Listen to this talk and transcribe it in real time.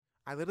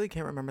I literally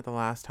can't remember the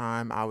last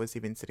time I was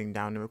even sitting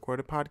down to record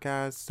a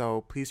podcast,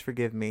 so please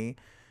forgive me.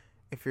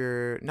 If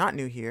you're not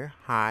new here,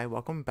 hi,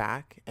 welcome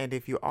back. And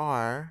if you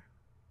are,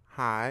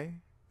 hi,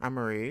 I'm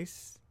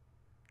Maurice,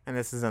 and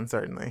this is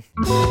Uncertainly.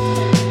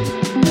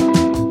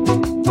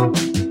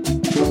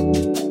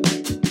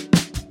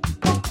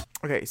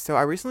 Okay, so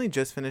I recently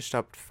just finished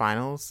up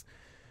finals,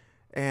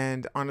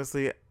 and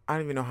honestly, I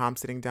don't even know how I'm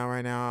sitting down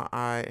right now.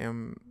 I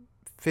am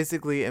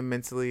physically and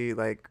mentally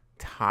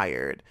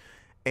tired.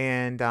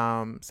 And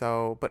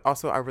but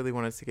also I really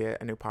wanted to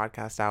get a new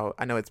podcast out.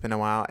 I know it's been a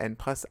while, and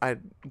plus I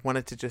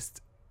wanted to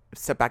just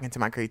step back into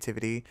my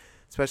creativity,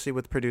 especially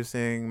with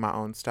producing my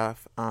own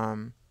stuff.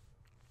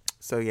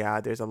 So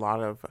yeah, there's a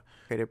lot of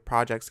creative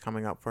projects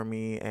coming up for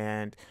me,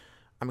 and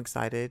I'm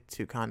excited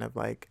to kind of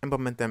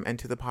implement them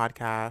into the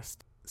podcast.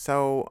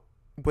 So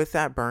with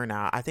that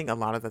burnout, I think a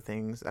lot of the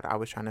things that I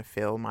was trying to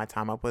fill my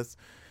time up was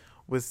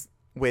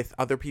with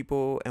other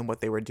people and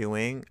what they were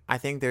doing. I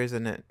think there's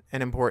an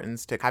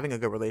importance to having a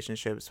good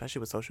relationship,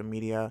 especially with social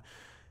media,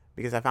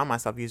 because I found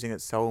myself using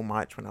it so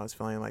much when I was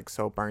feeling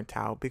so burnt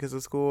out because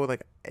of school.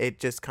 It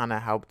just kind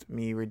of helped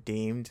me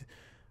redeemed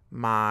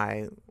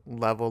my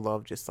level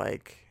of just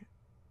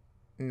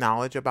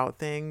knowledge about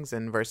things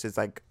and versus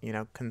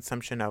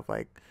consumption of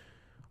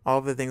all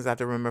of the things I have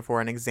to remember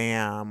for an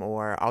exam,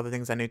 or all the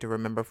things I need to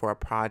remember for a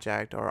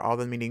project, or all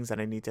the meetings that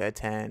I need to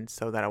attend,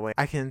 so that way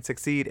I can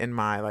succeed in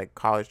my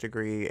college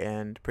degree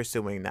and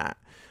pursuing that.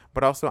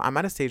 But also, I'm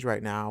at a stage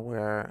right now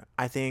where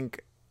I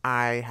think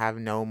I have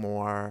no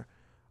more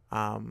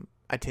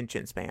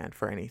attention span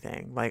for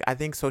anything. I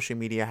think social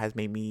media has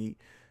made me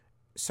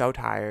so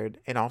tired,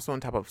 and also on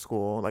top of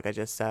school, like I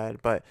just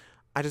said, but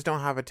I just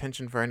don't have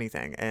attention for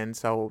anything. And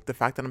so the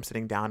fact that I'm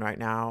sitting down right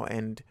now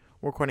and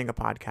recording a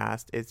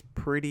podcast is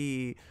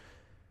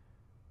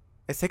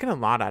it's taken a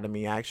lot out of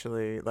me,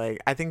 actually.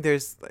 I think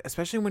there's,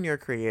 especially when you're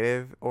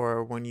creative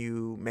or when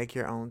you make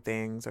your own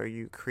things or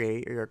you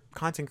create or you're a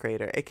content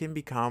creator, it can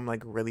become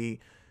really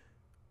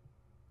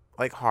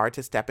hard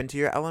to step into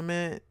your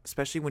element,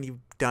 especially when you've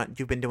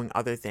been doing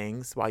other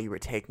things while you were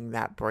taking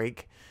that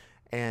break.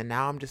 And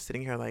now I'm just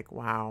sitting here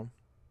wow,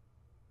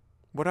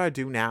 what do I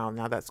do now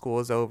that school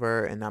is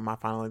over and that my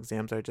final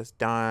exams are just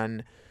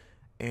done,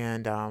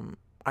 and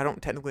I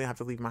don't technically have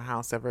to leave my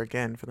house ever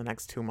again for the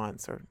next 2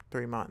 months or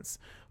 3 months.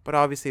 But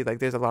obviously,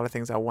 there's a lot of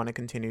things I want to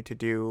continue to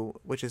do,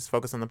 which is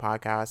focus on the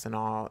podcast and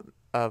all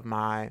of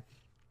my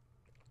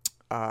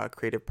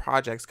creative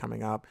projects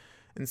coming up.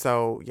 And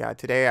so, yeah,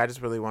 today I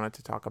just really wanted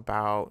to talk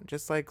about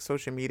just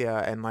social media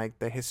and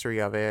the history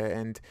of it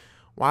and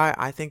why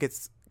I think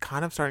it's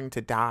kind of starting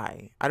to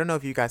die. I don't know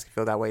if you guys can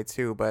feel that way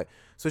too, but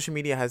social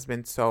media has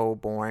been so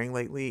boring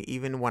lately.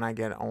 Even when I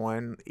get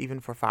on, even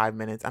for 5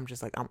 minutes, I'm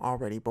just I'm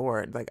already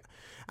bored.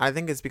 I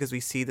think it's because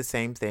we see the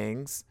same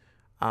things.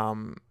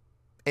 Um,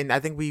 and I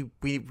think we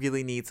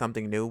really need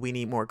something new. We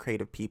need more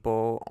creative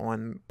people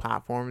on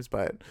platforms.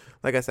 But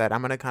like I said,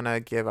 I'm gonna kind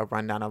of give a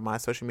rundown of my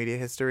social media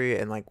history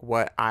and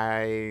what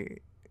I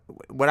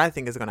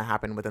think is gonna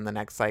happen within the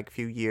next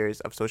few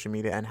years of social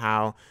media, and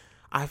how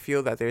I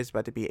feel that there's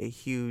about to be a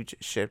huge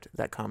shift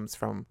that comes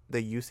from the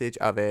usage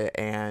of it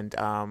and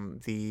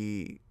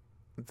the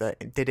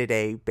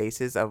day-to-day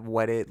basis of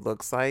what it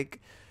looks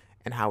like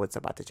and how it's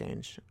about to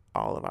change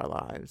all of our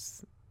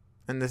lives.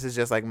 And this is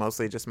just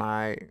mostly just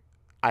my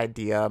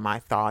idea, my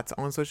thoughts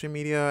on social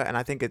media, and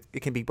I think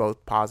it can be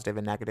both positive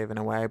and negative in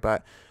a way,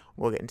 but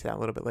we'll get into that a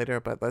little bit later.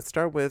 But let's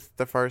start with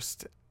the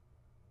first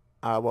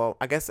well,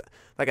 I guess,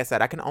 like I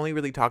said, I can only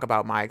really talk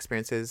about my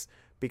experiences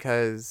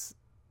because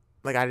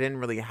I didn't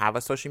really have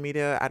a social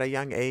media at a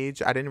young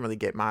age. I didn't really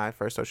get my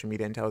first social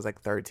media until I was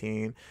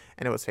 13,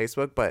 and it was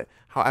Facebook. But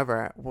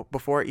however,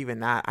 before even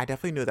that, I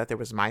definitely knew that there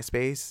was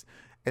MySpace.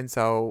 And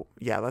so,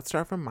 yeah, let's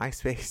start from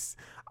MySpace.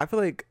 I feel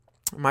like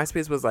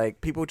MySpace was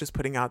people just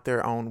putting out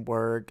their own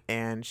work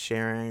and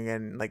sharing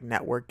and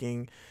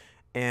networking.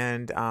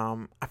 And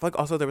I feel like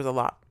also there was a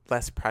lot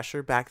less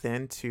pressure back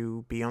then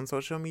to be on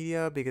social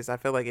media, because I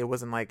feel like it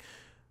wasn't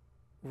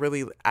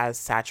really as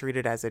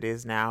saturated as it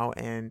is now,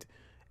 and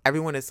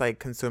everyone is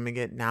consuming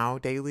it now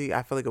daily.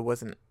 I feel like it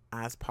wasn't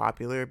as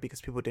popular because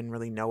people didn't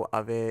really know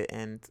of it,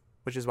 and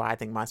which is why I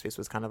think MySpace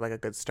was kind of a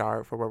good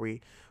start for where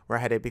we were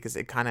headed, because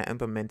it kind of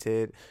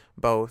implemented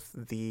both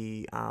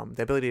the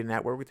ability to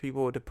network with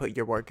people, to put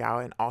your work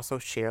out, and also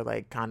share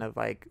kind of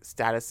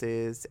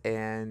statuses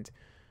and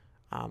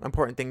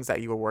important things that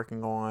you were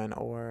working on.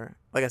 Or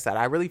like I said,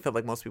 I really feel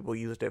like most people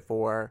used it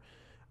for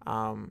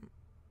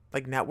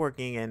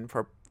networking and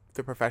for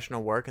the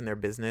professional work in their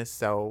business.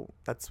 So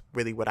that's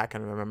really what I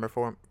can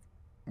remember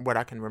what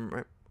I can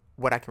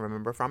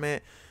remember from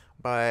it.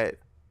 But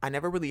I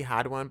never really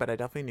had one, but I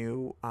definitely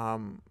knew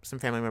some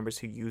family members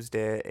who used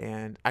it,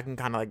 and I can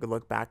kind of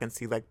look back and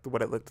see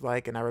what it looked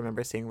like. And I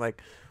remember seeing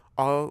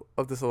all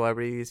of the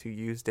celebrities who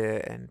used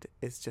it, and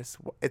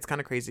it's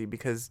kind of crazy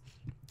because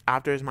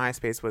after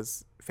MySpace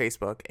was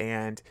Facebook,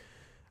 and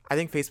I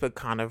think Facebook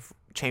kind of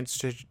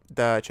changed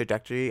the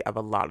trajectory of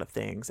a lot of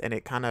things, and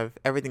it kind of,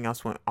 everything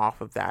else went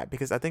off of that,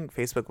 because I think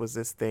Facebook was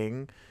this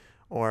thing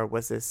Or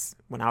was this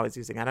when I was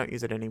using it? I don't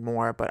use it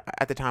anymore, but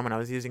at the time when I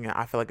was using it,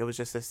 I feel like it was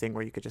just this thing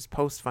where you could just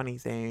post funny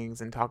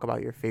things and talk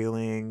about your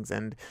feelings.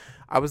 And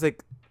I was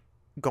like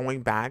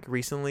going back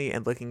recently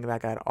and looking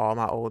back at all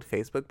my old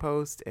Facebook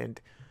posts, and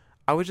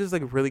I was just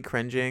like really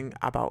cringing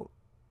about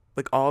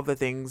like all of the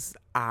things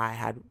I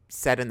had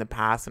said in the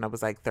past when I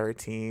was like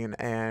 13,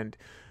 and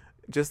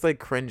just like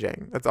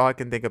cringing. That's all I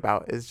can think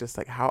about is just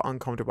like how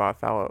uncomfortable I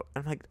felt.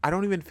 I'm like, I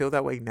don't even feel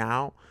that way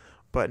now,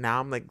 but now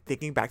I'm like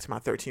thinking back to my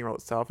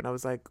 13-year-old self, and I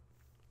was like,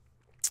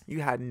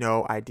 you had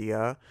no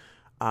idea.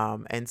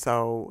 And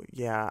so,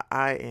 yeah,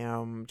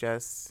 I'm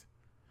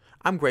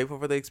grateful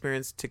for the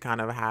experience to kind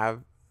of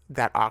have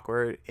that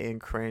awkward and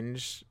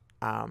cringe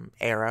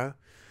era,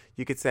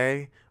 you could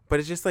say. But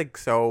it's just like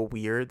so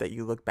weird that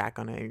you look back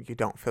on it and you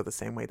don't feel the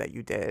same way that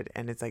you did.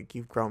 And it's like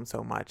you've grown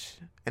so much.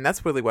 And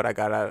that's really what I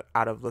got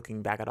out of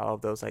looking back at all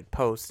of those like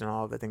posts and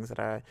all of the things that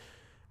I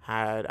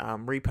had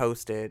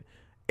reposted.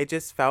 It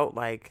just felt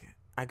like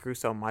I grew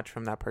so much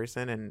from that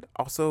person. And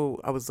also,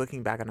 I was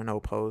looking back on an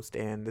old post,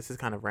 and this is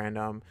kind of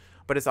random,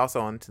 but it's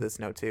also onto this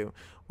note too,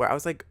 where I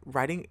was like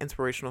writing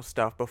inspirational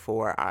stuff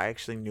before I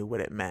actually knew what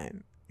it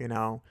meant, you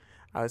know?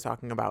 I was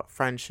talking about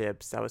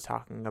friendships. I was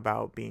talking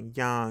about being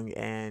young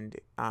and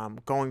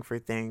going for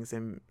things,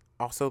 and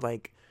also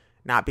like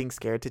not being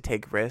scared to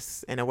take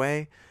risks in a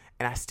way.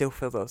 And I still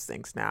feel those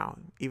things now,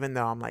 even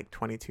though I'm like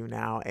 22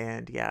 now.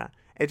 And yeah,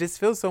 it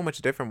just feels so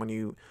much different when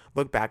you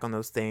look back on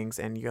those things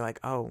and you're like,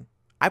 oh,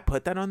 I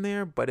put that on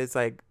there, but it's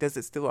like, does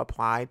it still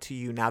apply to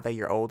you now that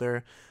you're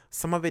older?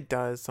 Some of it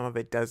does, some of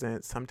it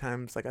doesn't.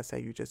 Sometimes, like I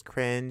said, you just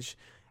cringe,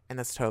 and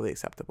that's totally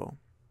acceptable.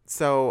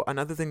 So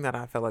another thing that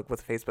I felt like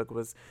with Facebook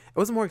was it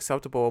was more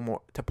acceptable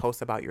more to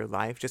post about your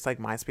life, just like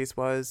MySpace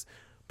was.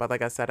 But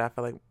like I said, I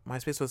felt like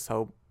MySpace was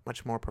so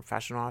much more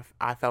professional.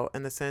 I felt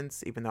in the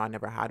sense, even though I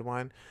never had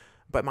one.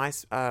 But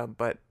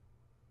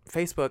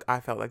Facebook, I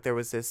felt like there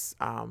was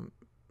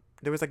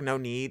like no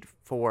need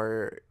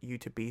for you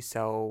to be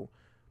so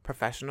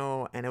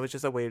professional, and it was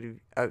just a way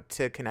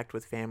to connect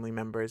with family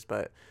members.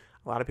 But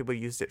a lot of people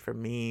used it for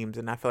memes,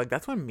 and I feel like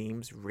that's when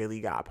memes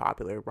really got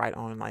popular, right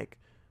on like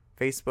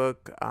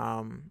Facebook.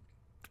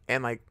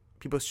 And like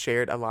people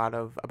shared a lot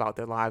of about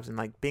their lives and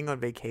like being on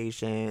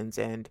vacations,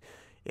 and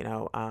you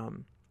know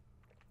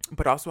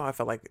but also I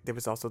felt like there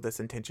was also this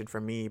intention for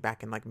me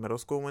back in like middle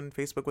school when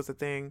Facebook was a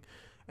thing,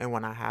 and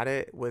when I had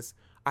it was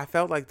I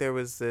felt like there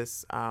was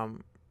this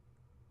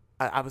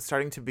I was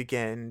starting to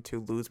begin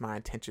to lose my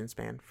attention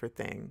span for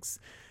things.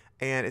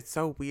 And it's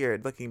so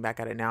weird looking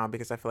back at it now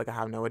because I feel like I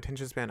have no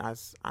attention span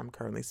as I'm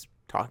currently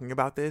talking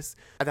about this.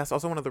 And that's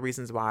also one of the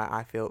reasons why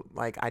I feel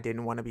like I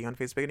didn't want to be on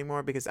Facebook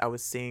anymore, because I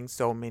was seeing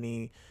so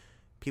many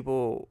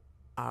people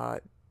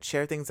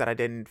share things that I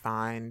didn't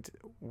find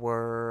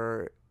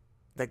were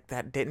like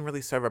that didn't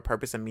really serve a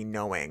purpose in me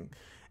knowing.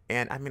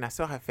 And I mean, I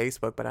still have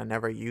Facebook, but I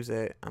never use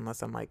it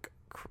unless I'm like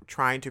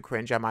trying to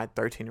cringe at my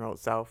 13-year-old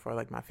self or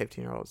like my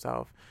 15-year-old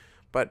self.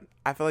 But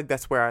I feel like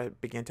that's where I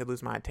began to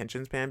lose my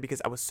attention span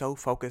because I was so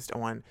focused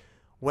on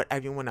what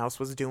everyone else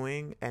was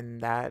doing.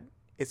 And that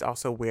is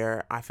also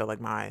where I feel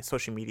like my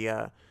social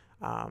media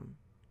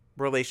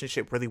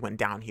relationship really went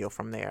downhill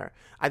from there.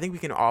 I think we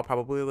can all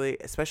probably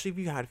relate, especially if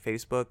you had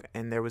Facebook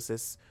and there was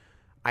this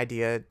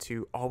idea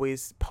to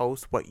always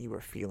post what you were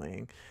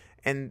feeling.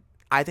 And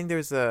I think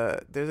there's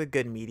a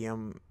good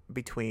medium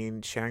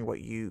between sharing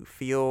what you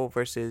feel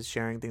versus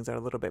sharing things that are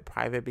a little bit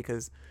private,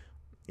 because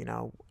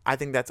I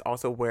think that's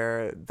also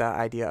where the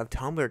idea of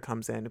Tumblr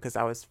comes in, because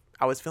I was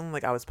feeling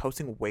like I was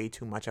posting way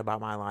too much about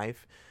my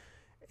life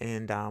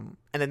and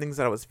the things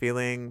that I was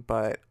feeling.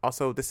 But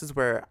also this is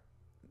where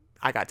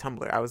I got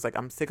Tumblr. I was like,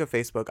 I'm sick of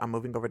Facebook. I'm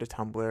moving over to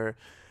Tumblr.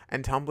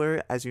 And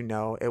Tumblr, as you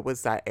know, it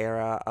was that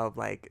era of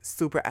like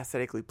super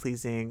aesthetically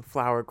pleasing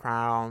flower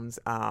crowns,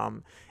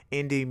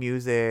 indie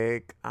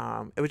music.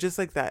 It was just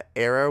like that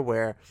era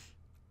where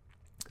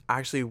I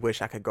actually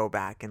wish I could go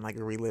back and like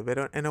relive it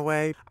in a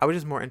way. I was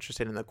just more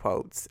interested in the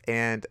quotes.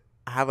 And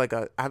I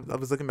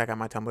was looking back at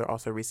my Tumblr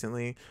also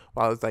recently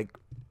while I was like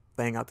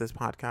laying out this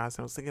podcast, and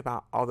I was thinking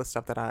about all the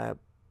stuff that I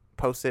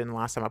posted, and the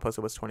last time I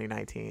posted was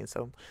 2019,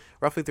 so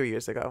roughly 3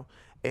 years ago.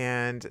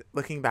 And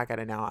looking back at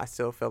it now, I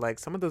still feel like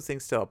some of those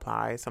things still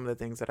apply. Some of the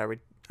things that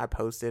I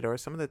posted, or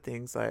some of the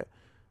things that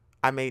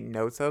I made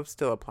notes of,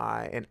 still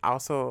apply. And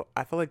also,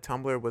 I feel like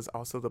Tumblr was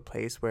also the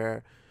place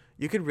where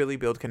you could really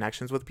build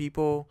connections with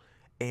people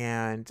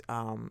and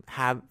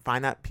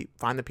find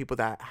the people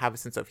that have a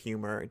sense of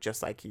humor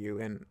just like you.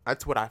 And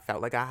that's what I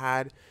felt like I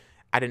had.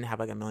 I didn't have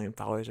like a million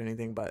followers or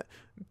anything, but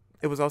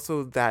it was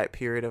also that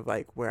period of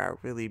like where I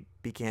really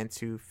began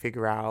to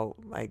figure out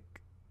like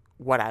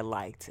what I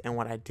liked and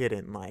what I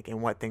didn't like,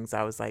 and what things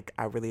I was like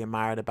I really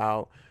admired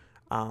about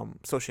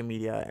social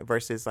media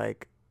versus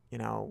like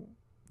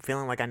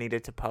feeling like I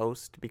needed to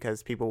post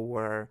because people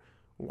were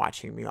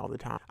watching me all the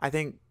time. I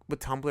think with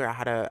Tumblr I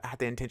had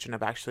the intention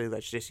of actually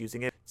like just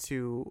using it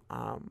to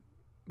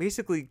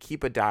basically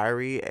keep a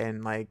diary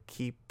and like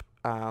keep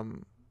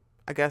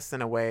I guess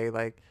in a way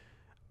like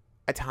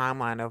a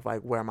timeline of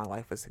like where my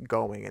life was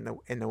going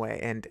in the way.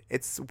 And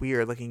it's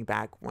weird looking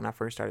back when I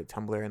first started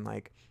Tumblr, and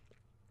like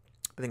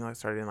I think I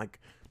started in like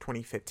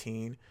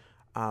 2015.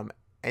 Um,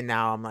 and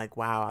now I'm like,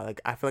 wow,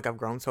 like I feel like I've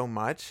grown so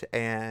much,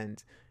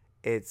 and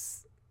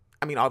it's,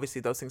 I mean,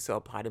 obviously those things still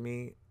apply to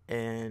me,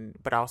 and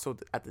but also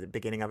at the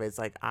beginning of it, it's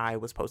like I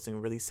was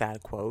posting really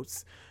sad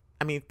quotes.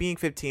 I mean, being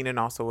 15 and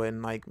also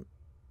in like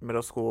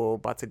middle school,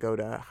 about to go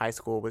to high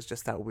school, was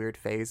just that weird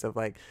phase of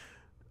like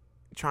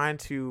trying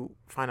to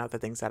find out the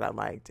things that I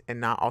liked,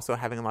 and not also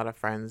having a lot of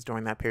friends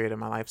during that period of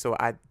my life. So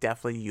I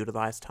definitely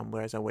utilized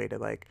Tumblr as a way to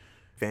like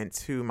vent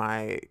to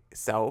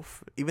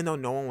myself, even though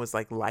no one was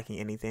like liking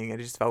anything. It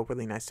just felt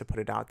really nice to put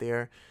it out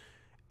there.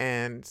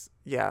 And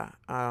yeah,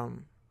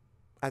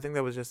 I think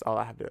that was just all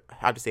I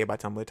have to say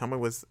about Tumblr. Tumblr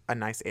was a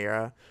nice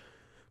era.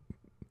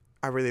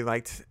 I really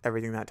liked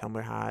everything that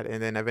Tumblr had,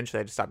 and then eventually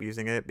I just stopped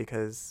using it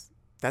because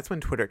that's when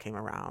Twitter came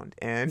around,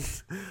 and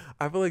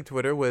I feel like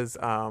Twitter was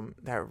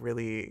that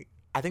really.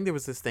 I think there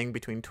was this thing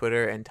between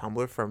Twitter and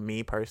Tumblr for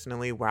me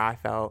personally, where I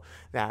felt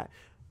that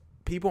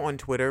people on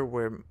Twitter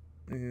were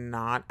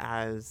not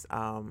as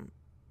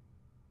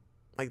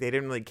like they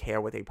didn't really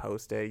care what they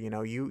posted. You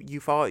know, you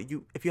follow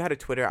you if you had a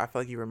Twitter, I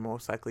feel like you were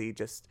most likely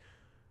just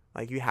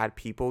like you had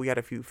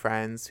a few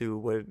friends who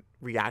would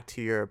react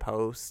to your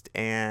post,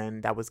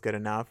 and that was good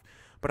enough.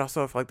 But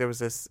also, I feel like there was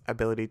this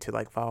ability to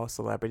like follow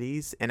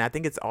celebrities, and I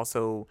think it's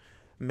also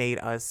made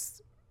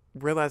us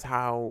realize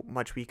how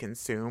much we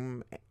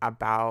consume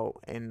about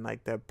in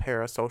like the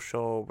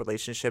parasocial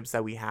relationships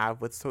that we have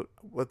with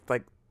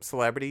like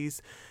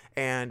celebrities.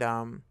 And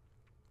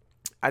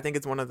I think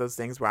it's one of those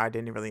things where I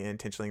didn't really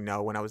intentionally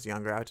know when I was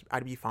younger.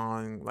 I'd be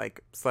following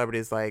like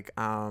celebrities like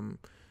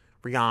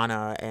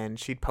Rihanna, and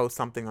she'd post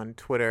something on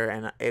Twitter,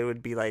 and it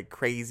would be like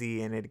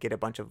crazy, and it'd get a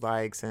bunch of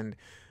likes, and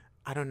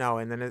I don't know.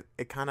 And then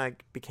it kind of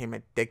became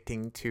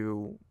addicting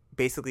to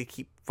basically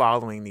keep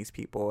following these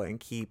people and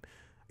keep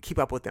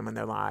up with them in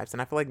their lives.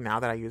 And I feel like now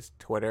that I use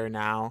Twitter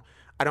now,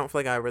 I don't feel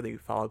like I really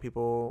follow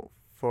people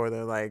for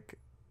their like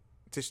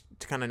just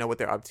to kind of know what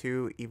they're up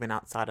to, even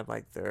outside of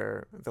like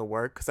their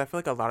work. Because I feel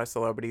like a lot of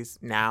celebrities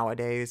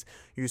nowadays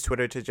use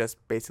Twitter to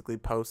just basically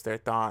post their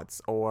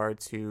thoughts, or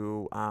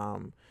to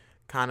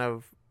kind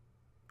of,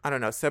 I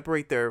don't know,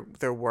 separate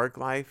their work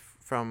life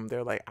from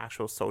their like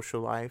actual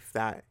social life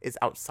that is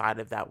outside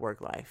of that work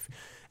life.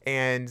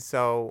 And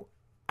so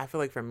I feel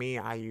like for me,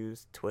 I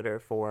use Twitter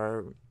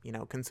for,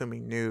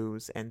 consuming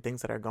news and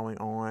things that are going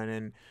on.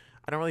 And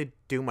I don't really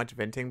do much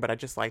venting, but I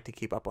just like to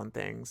keep up on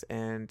things.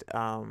 And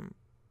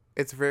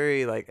it's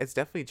very like it's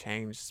definitely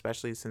changed,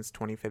 especially since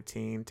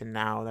 2015 to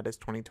now that is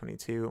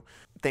 2022.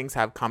 Things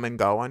have come and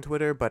go on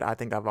Twitter, but I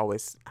think I've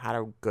always had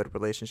a good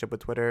relationship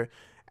with Twitter,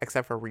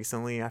 except for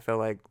recently. I feel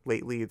like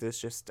lately there's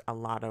just a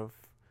lot of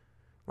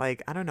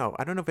like I don't know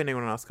if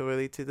anyone else can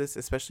relate to this,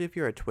 especially if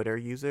you're a Twitter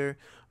user,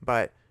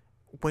 but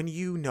when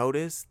you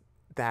notice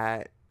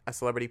that a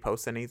celebrity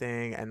posts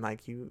anything, and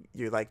like you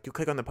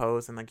click on the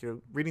post, and like you're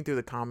reading through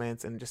the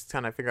comments and just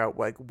trying to figure out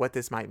like what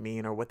this might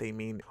mean, or what they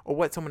mean, or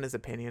what someone's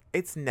opinion,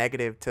 it's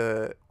negative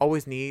to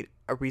always need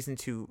a reason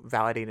to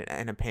validate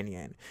an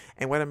opinion.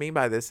 And what I mean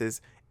by this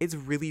is it's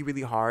really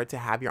really hard to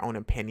have your own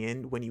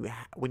opinion when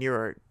when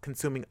you're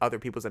consuming other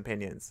people's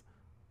opinions.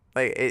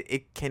 Like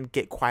it can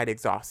get quite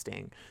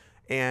exhausting.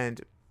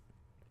 And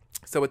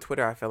so with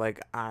Twitter, I feel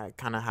like I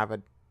kind of have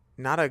a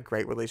not a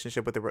great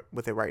relationship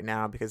with it right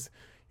now, because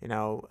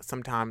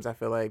sometimes I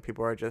feel like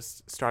people are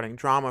just starting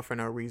drama for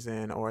no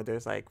reason, or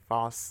there's like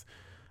false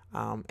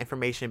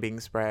information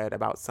being spread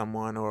about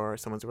someone or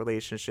someone's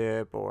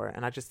relationship,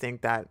 and I just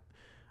think that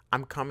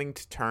I'm coming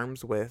to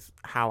terms with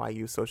how I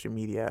use social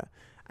media.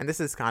 And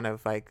this is kind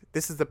of like,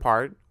 this is the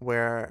part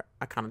where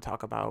I kind of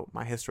talk about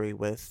my history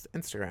with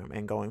Instagram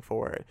and going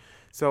forward.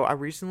 So I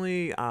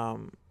recently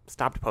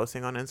stopped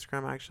posting on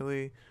Instagram,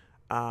 actually.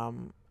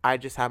 I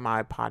just have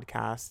my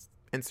podcast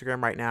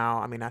Instagram right now.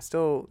 I mean, I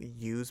still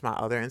use my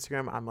other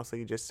Instagram. I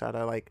mostly just try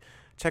to like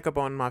check up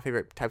on my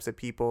favorite types of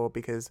people,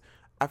 because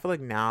I feel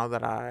like now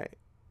that I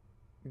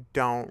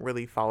don't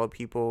really follow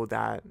people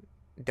that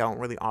don't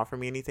really offer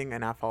me anything,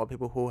 and I follow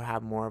people who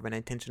have more of an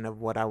intention of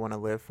what I want to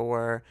live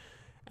for,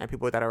 and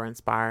people that are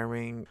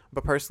inspiring.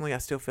 But personally, I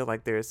still feel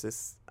like there's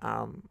this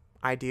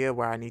idea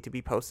where I need to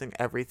be posting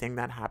everything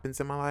that happens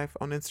in my life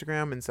on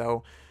Instagram, and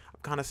so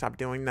I've kind of stopped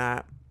doing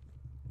that.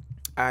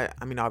 I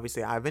mean,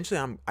 obviously, I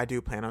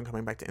do plan on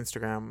coming back to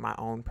Instagram, my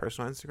own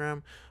personal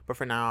Instagram, but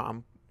for now,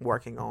 I'm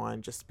working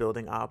on just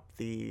building up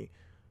the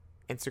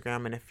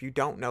Instagram. And if you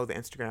don't know the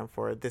Instagram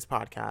for this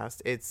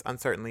podcast, it's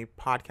Uncertainly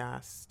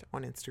Podcast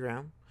on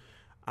Instagram,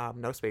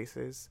 no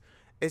spaces.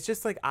 It's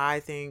just like, I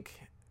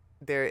think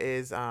there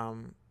is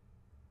the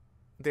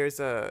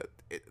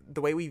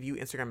way we view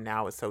Instagram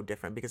now is so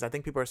different, because I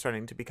think people are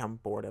starting to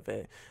become bored of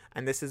it,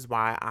 and this is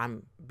why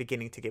I'm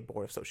beginning to get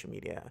bored of social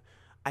media.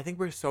 I think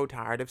we're so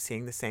tired of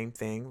seeing the same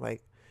thing.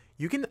 Like,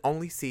 you can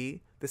only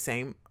see the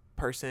same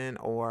person,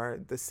 or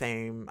the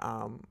same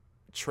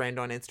trend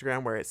on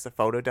Instagram where it's a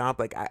photo dump.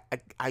 Like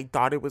I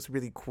thought it was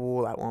really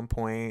cool at one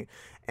point,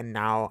 and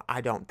now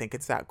I don't think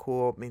it's that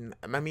cool.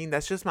 I mean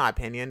that's just my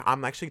opinion.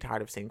 I'm actually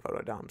tired of seeing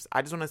photo dumps.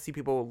 I just want to see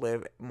people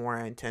live more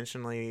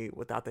intentionally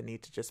without the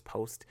need to just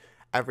post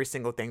every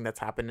single thing that's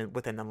happened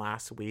within the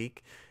last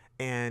week.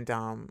 And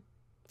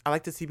I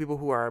like to see people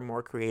who are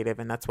more creative,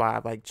 and that's why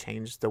I've like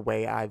changed the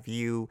way I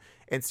view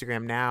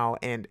Instagram now,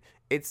 and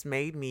it's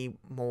made me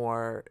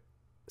more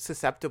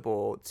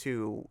susceptible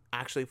to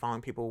actually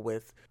following people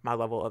with my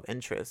level of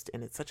interest,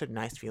 and it's such a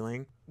nice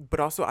feeling. But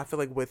also I feel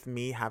like with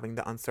me having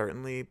the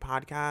Uncertainly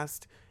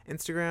podcast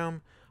Instagram,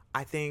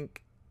 I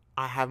think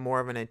I have more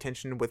of an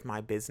intention with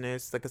my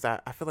business, because I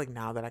feel like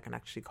now that I can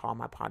actually call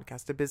my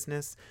podcast a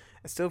business.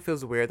 It still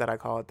feels weird that I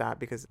call it that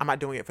because I'm not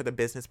doing it for the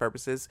business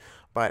purposes,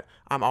 but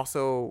I'm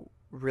also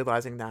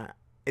realizing that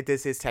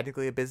this is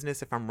technically a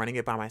business if I'm running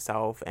it by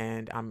myself,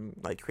 and I'm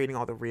like creating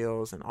all the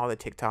reels and all the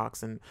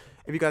TikToks. And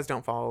if you guys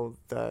don't follow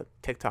the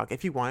TikTok,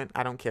 if you want,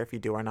 I don't care if you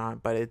do or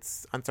not, but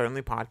it's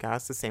Uncertainly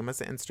Podcast, the same as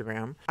the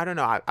Instagram. I don't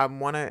know. I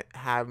want to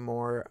have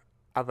more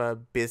of a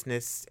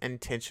business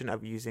intention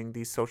of using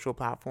these social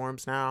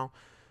platforms now.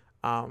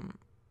 Um,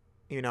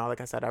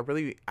 like I said, I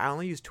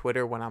only use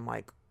Twitter when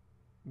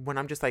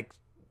I'm just like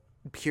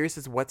curious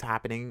as what's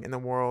happening in the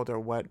world or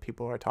what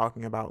people are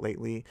talking about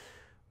lately.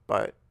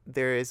 But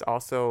there is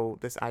also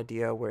this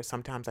idea where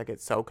sometimes I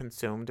get so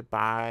consumed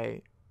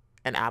by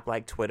an app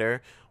like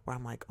Twitter where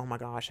I'm like, oh my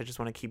gosh, I just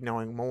want to keep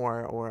knowing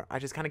more. Or I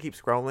just kind of keep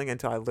scrolling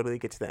until I literally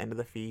get to the end of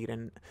the feed.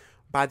 And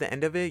by the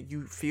end of it,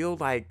 you feel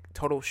like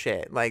total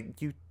shit.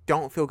 Like you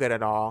don't feel good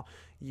at all.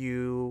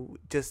 You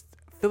just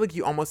feel like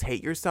you almost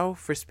hate yourself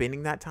for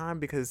spending that time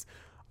because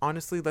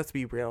honestly, let's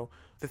be real.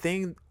 The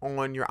thing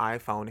on your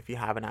iPhone, if you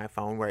have an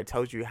iPhone, where it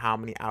tells you how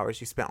many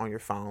hours you spent on your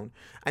phone,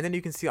 and then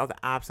you can see all the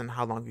apps and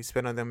how long you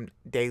spend on them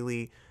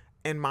daily.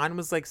 And mine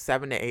was like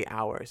 7 to 8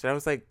 hours. And I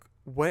was like,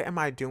 what am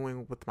I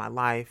doing with my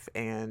life?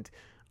 And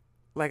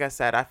like I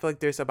said, I feel like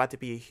there's about to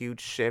be a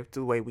huge shift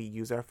the way we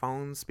use our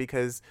phones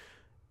because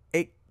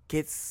it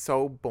gets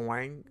so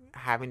boring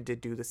having to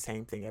do the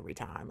same thing every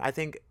time. I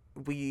think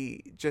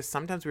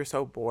sometimes we're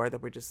so bored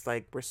that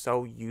we're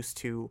so used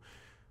to,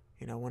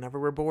 whenever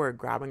we're bored,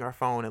 grabbing our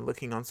phone and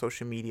looking on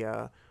social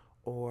media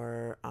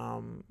or,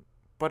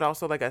 but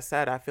also, like I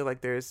said, I feel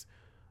like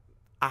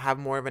I have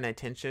more of an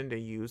intention to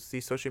use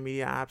these social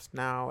media apps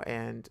now,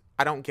 and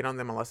I don't get on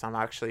them unless I'm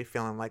actually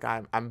feeling like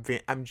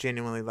I'm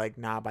genuinely like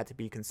now about to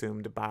be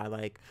consumed by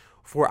like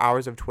 4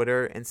 hours of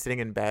Twitter and sitting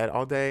in bed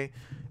all day,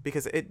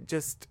 because it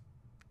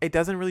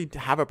doesn't really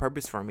have a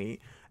purpose for me,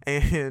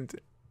 and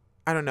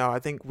I don't know. I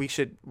think we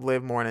should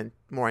live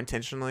more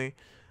intentionally.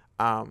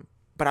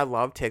 But I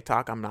love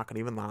TikTok. I'm not gonna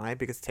even lie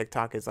because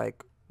TikTok is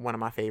like one of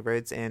my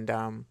favorites, and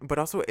but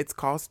also it's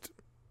cost.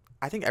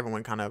 I think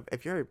everyone kind of,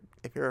 if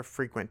you're a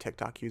frequent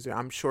TikTok user,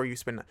 I'm sure you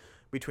spend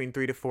between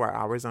 3 to 4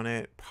 hours on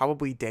it,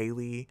 probably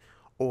daily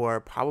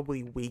or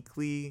probably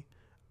weekly.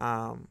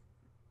 Um,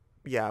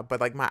 yeah, but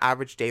like my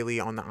average daily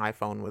on the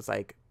iPhone was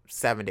like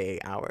 7 to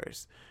 8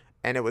 hours,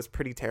 and it was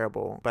pretty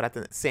terrible. But at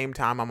the same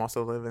time, I'm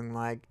also living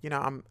like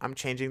I'm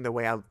changing the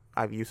way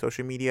I view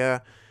social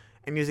media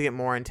and using it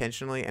more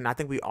intentionally. And I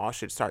think we all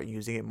should start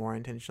using it more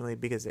intentionally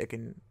because it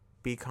can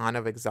be kind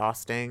of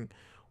exhausting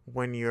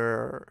when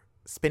you're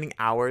spending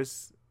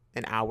hours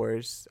and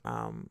hours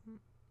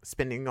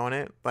spending on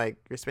it. Like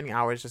you're spending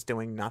hours just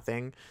doing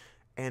nothing.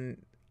 And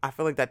I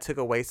feel like that took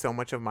away so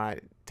much of my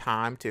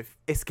time to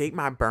escape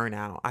my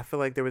burnout. I feel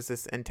like there was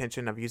this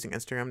intention of using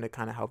Instagram to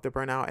kind of help the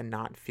burnout and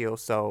not feel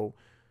so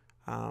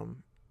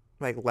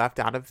like left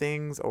out of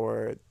things,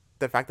 or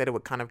the fact that it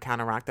would kind of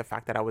counteract the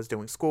fact that I was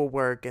doing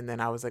schoolwork, and then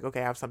I was like,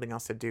 okay, I have something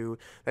else to do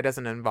that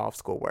doesn't involve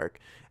schoolwork.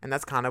 And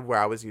that's kind of where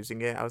I was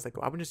using it. I was like,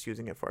 well, I'm just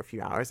using it for a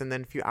few hours, and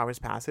then a few hours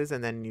passes,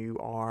 and then you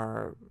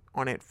are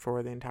on it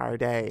for the entire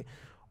day,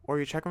 or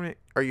you're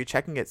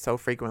checking it so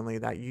frequently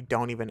that you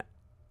don't even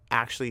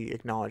actually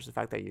acknowledge the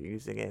fact that you're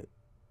using it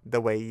the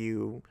way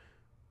you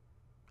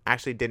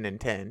actually didn't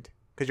intend,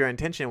 because your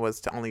intention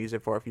was to only use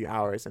it for a few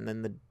hours, and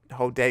then the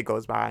whole day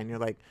goes by and you're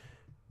like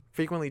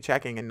frequently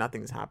checking and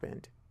nothing's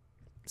happened.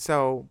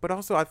 So, but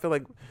also I feel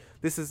like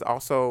this is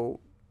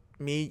also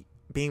me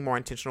being more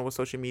intentional with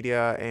social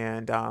media,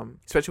 and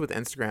especially with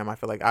Instagram. I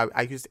feel like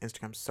I used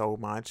Instagram so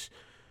much,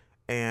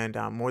 and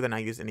more than I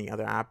use any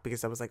other app,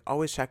 because I was like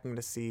always checking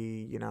to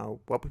see,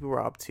 what people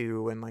were up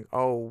to, and like,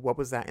 oh, what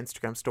was that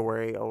Instagram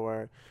story,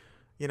 or,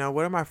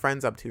 what are my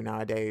friends up to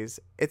nowadays?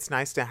 It's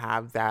nice to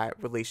have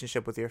that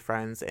relationship with your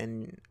friends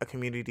and a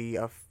community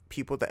of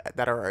people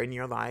that are in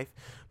your life.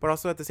 But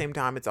also at the same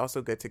time, it's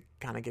also good to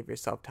kind of give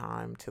yourself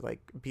time to like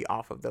be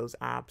off of those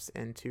apps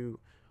and to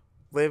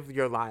live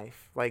your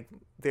life. Like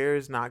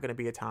there's not going to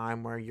be a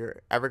time where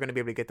you're ever going to be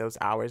able to get those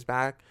hours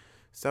back.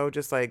 So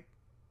just like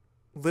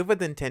live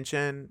with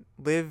intention,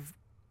 live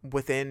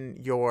within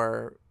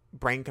your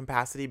brain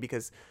capacity,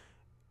 because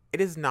it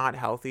is not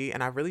healthy.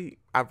 And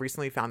I've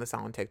recently found this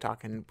out on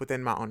TikTok and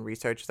within my own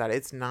research that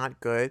it's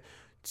not good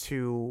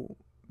to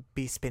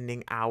be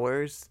spending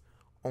hours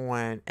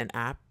on an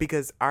app,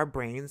 because our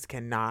brains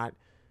cannot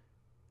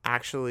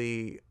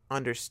actually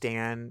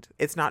understand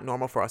it's not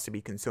normal for us to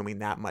be consuming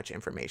that much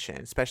information,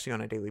 especially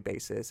on a daily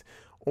basis,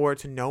 or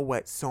to know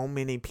what so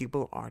many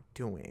people are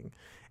doing.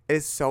 It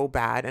is so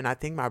bad. And I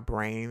think my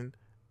brain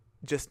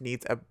just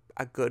needs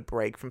a good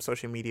break from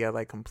social media,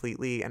 like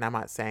completely. And I'm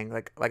not saying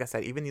like I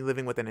said, even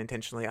living with it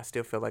intentionally, I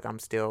still feel like I'm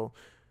still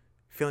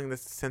feeling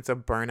this sense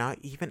of burnout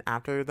even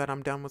after that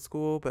I'm done with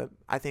school. But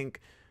I think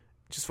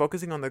just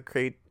focusing on the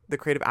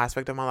creative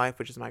aspect of my life,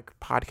 which is my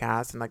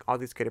podcast and like all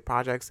these creative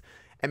projects,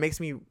 it makes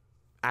me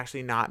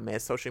actually not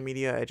miss social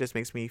media. It just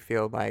makes me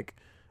feel like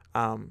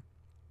um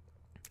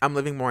I'm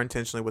living more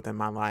intentionally within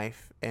my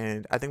life,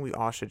 and I think we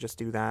all should just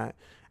do that.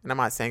 And I'm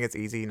not saying it's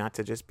easy not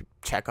to just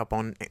check up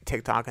on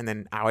TikTok and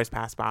then hours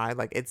pass by.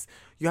 Like, it's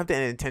you have to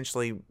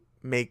intentionally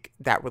make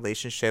that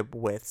relationship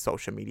with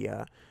social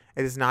media.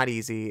 It is not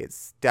easy.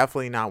 It's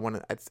definitely not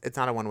it's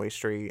not a one-way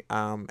street.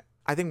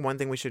 I think one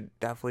thing we should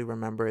definitely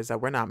remember is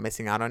that we're not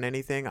missing out on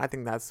anything. I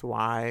think that's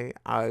why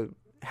I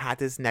had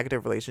this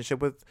negative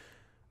relationship with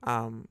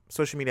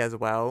social media as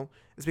well,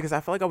 is because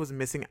I felt like I was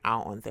missing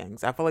out on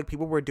things. I felt like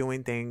people were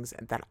doing things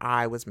that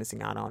I was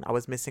missing out on. I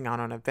was missing out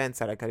on events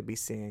that I could be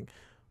seeing.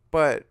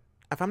 But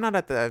if I'm not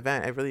at the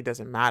event, it really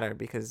doesn't matter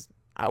because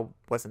I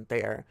wasn't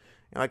there.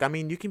 Like, I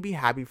mean, you can be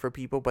happy for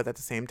people, but at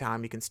the same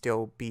time, you can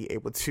still be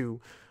able to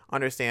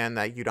understand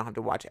that you don't have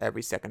to watch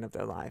every second of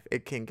their life.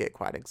 It can get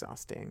quite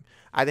exhausting.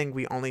 I think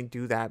we only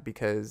do that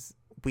because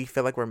we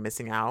feel like we're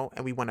missing out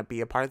and we want to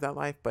be a part of that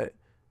life. But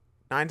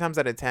 9 times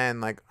out of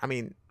 10, like, I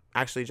mean,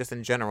 actually just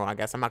in general, I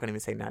guess I'm not going to even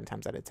say 9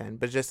 times out of 10,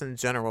 but just in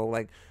general,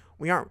 like,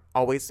 we aren't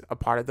always a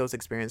part of those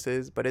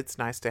experiences, but it's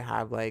nice to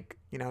have, like,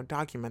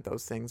 document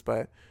those things,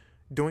 but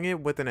doing it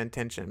with an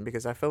intention,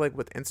 because I feel like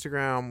with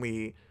Instagram,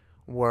 we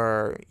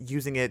were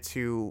using it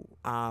to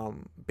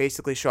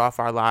basically show off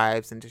our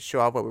lives and to show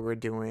off what we were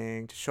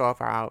doing, to show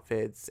off our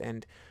outfits.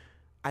 And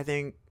I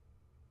think,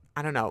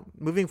 I don't know,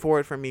 moving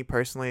forward for me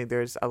personally,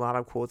 there's a lot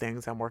of cool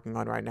things I'm working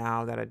on right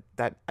now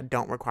that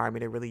don't require me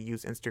to really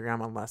use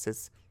Instagram unless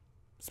it's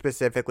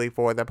specifically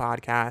for the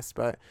podcast.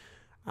 But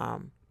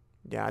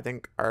yeah, I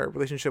think our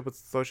relationship with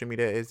social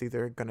media is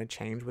either going to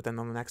change within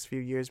the next few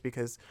years,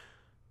 because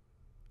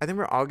I think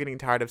we're all getting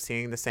tired of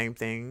seeing the same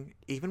thing.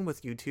 Even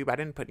with YouTube, I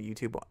didn't put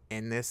YouTube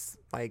in this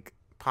like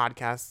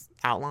podcast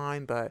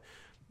outline, but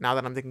now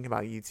that I'm thinking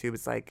about YouTube,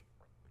 it's like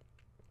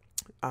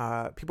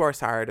people are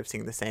tired of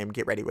seeing the same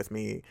 "Get Ready with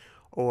Me"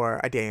 or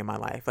 "A Day in My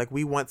Life." Like,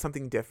 we want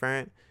something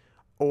different.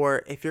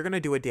 Or if you're gonna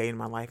do a day in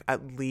my life,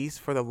 at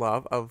least for the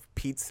love of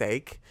Pete's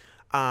sake,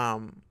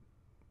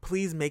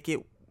 please make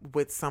it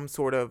with some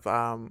sort of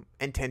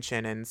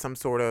intention and some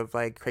sort of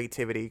like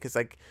creativity, because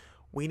like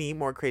we need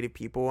more creative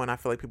people, and I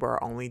feel like people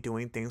are only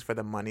doing things for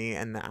the money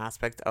and the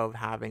aspect of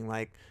having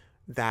like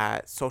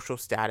that social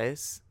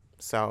status.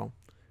 So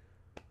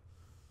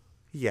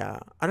yeah,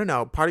 I don't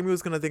know. Part of me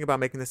was gonna think about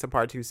making this a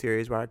part 2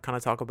 series where I kind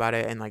of talk about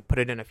it and like put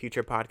it in a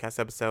future podcast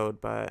episode,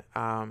 but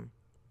I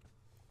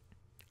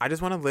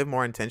just want to live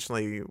more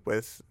intentionally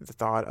with the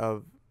thought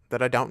of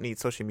that I don't need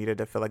social media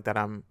to feel like that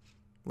I'm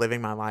living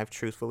my life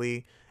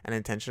truthfully and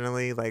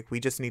intentionally. Like, we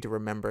just need to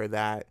remember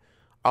that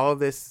all of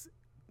this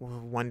will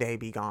one day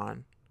be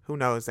gone. Who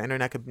knows? The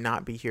internet could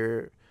not be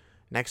here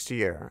next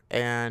year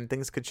and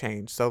things could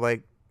change. So,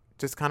 like,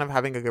 just kind of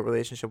having a good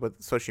relationship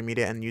with social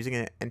media and using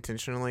it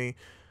intentionally,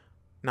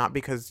 not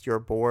because you're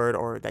bored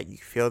or that you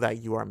feel that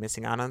you are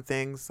missing out on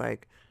things.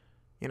 Like,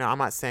 I'm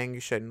not saying you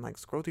shouldn't like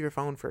scroll through your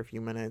phone for a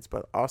few minutes,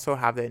 but also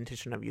have the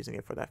intention of using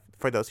it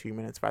for those few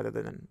minutes rather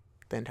than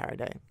the entire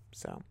day.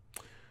 So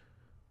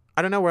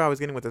I don't know where I was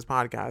getting with this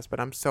podcast,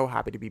 but I'm so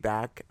happy to be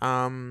back.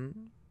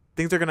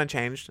 Things are gonna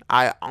change.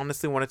 I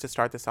honestly wanted to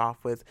start this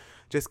off with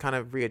just kind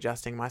of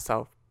readjusting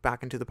myself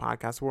back into the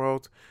podcast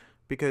world,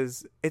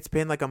 because it's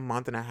been like a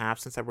month and a half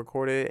since I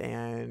recorded,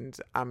 and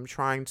I'm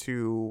trying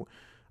to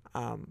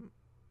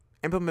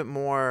implement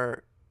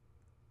more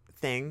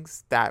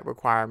things that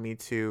require me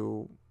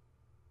to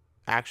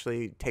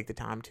actually take the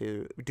time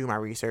to do my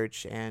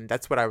research, and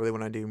that's what I really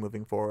want to do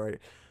moving forward.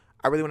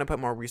 I really want to put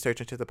more research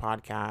into the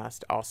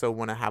podcast. Also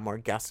want to have more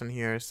guests in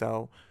here.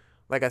 So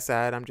like I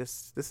said,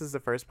 this is the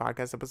first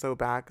podcast episode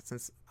back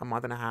since a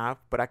month and a half,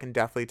 but I can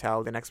definitely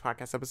tell the next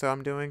podcast episode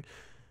I'm doing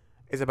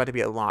is about to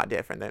be a lot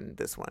different than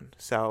this one.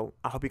 So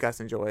I hope you guys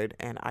enjoyed,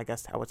 and I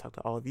guess I will talk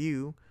to all of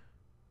you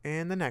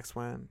in the next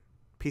one.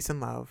 Peace and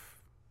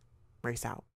love. Race out.